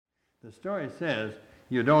The story says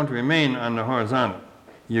you don't remain on the horizontal.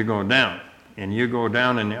 You go down, and you go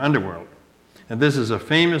down in the underworld. And this is a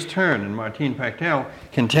famous turn, and Martin Pachtel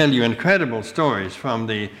can tell you incredible stories from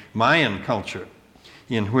the Mayan culture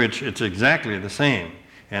in which it's exactly the same.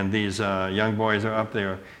 And these young boys are up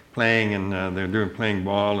there playing, and they're playing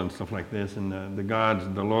ball and stuff like this, and the gods,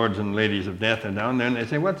 the lords and ladies of death are down there, and they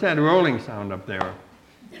say, "What's that rolling sound up there?"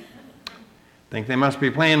 Think they must be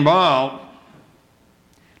playing ball.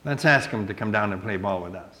 Let's ask them to come down and play ball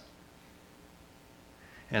with us.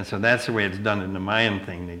 And so that's the way it's done in the Mayan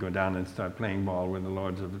thing. They go down and start playing ball with the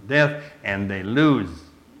lords of death, and they lose.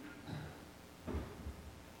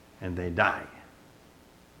 And they die.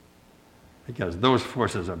 Because those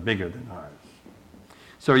forces are bigger than ours.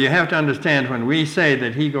 So you have to understand, when we say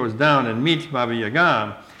that he goes down and meets Baba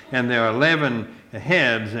Yaga, and there are 11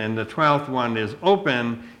 heads, and the 12th one is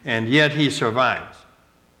open, and yet he survives.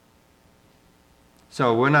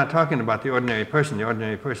 So we're not talking about the ordinary person. The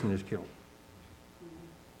ordinary person is killed.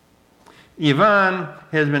 Ivan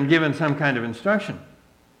has been given some kind of instruction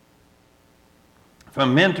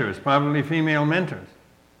from mentors, probably female mentors.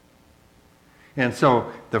 And so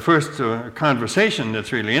the first conversation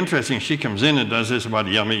that's really interesting, she comes in and does this about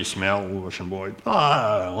yummy smell, Russian boy,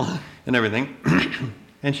 and everything.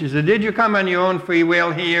 And she said, "Did you come on your own free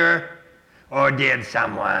will here, or did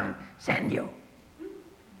someone send you?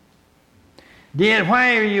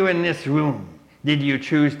 Why are you in this room? Did you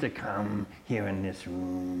choose to come here in this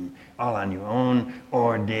room all on your own,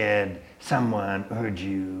 or did someone urge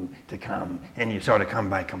you to come and you sort of come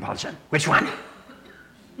by compulsion? Which one?"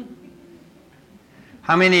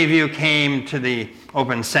 How many of you came to the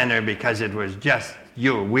Open Center because it was just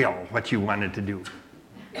your will, what you wanted to do?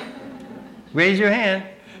 Raise your hand.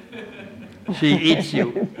 She eats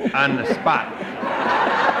you on the spot.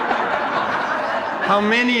 How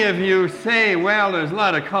many of you say, "Well, there's a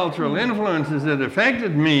lot of cultural influences that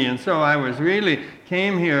affected me, and so I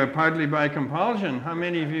came here partly by compulsion"? How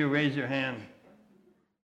many of you raise your hand?